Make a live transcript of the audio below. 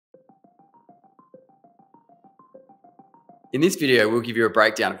In this video, we'll give you a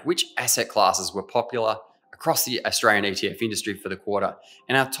breakdown of which asset classes were popular across the Australian ETF industry for the quarter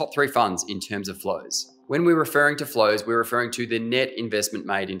and our top 3 funds in terms of flows. When we're referring to flows, we're referring to the net investment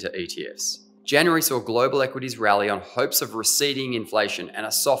made into ETFs. January saw global equities rally on hopes of receding inflation and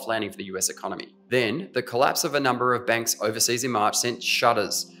a soft landing for the US economy. Then, the collapse of a number of banks overseas in March sent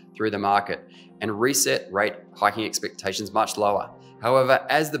shudders through the market and reset rate hiking expectations much lower. However,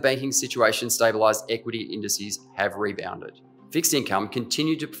 as the banking situation stabilised, equity indices have rebounded. Fixed income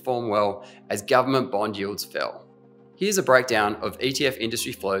continued to perform well as government bond yields fell. Here's a breakdown of ETF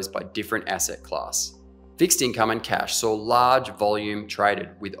industry flows by different asset class. Fixed income and cash saw large volume traded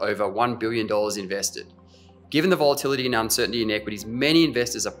with over $1 billion invested. Given the volatility and uncertainty in equities, many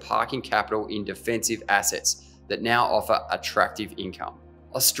investors are parking capital in defensive assets that now offer attractive income.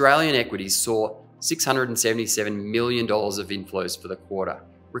 Australian equities saw $677 million of inflows for the quarter,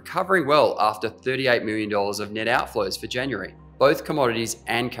 recovering well after $38 million of net outflows for January. Both commodities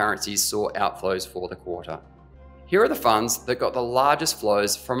and currencies saw outflows for the quarter. Here are the funds that got the largest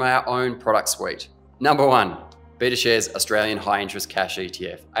flows from our own product suite. Number 1, Betashares Australian High Interest Cash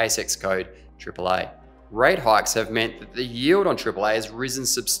ETF, ASX code AAA. Rate hikes have meant that the yield on AAA has risen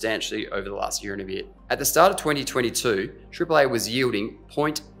substantially over the last year and a bit. At the start of 2022, AAA was yielding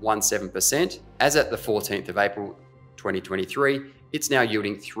 0.17%. As at the 14th of April 2023, it's now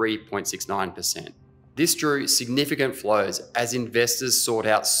yielding 3.69%. This drew significant flows as investors sought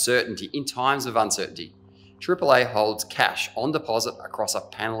out certainty in times of uncertainty. AAA holds cash on deposit across a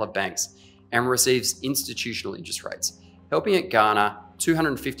panel of banks and receives institutional interest rates, helping it garner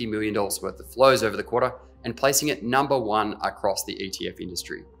 $250 million worth of flows over the quarter and placing it number 1 across the ETF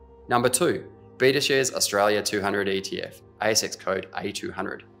industry. Number 2, Betashares Australia 200 ETF, ASX code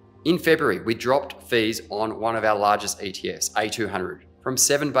A200. In February, we dropped fees on one of our largest ETFs, A200, from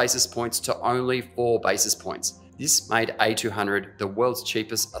 7 basis points to only 4 basis points. This made A200 the world's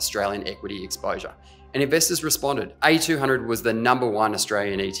cheapest Australian equity exposure, and investors responded. A200 was the number 1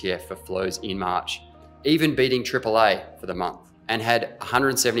 Australian ETF for flows in March, even beating AAA for the month, and had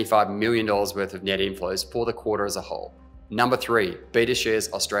 $175 million worth of net inflows for the quarter as a whole. Number 3, Betashares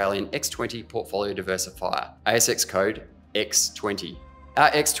Australian X20 Portfolio Diversifier, ASX code X20. Our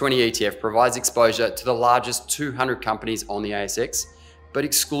X20 ETF provides exposure to the largest 200 companies on the ASX, but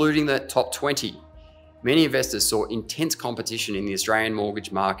excluding the top 20. Many investors saw intense competition in the Australian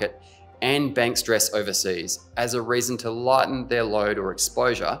mortgage market and bank stress overseas as a reason to lighten their load or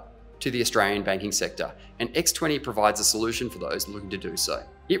exposure to the Australian banking sector, and X20 provides a solution for those looking to do so.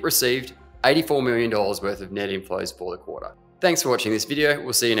 It received $84 million worth of net inflows for the quarter. Thanks for watching this video.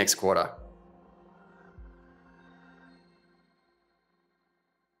 We'll see you next quarter.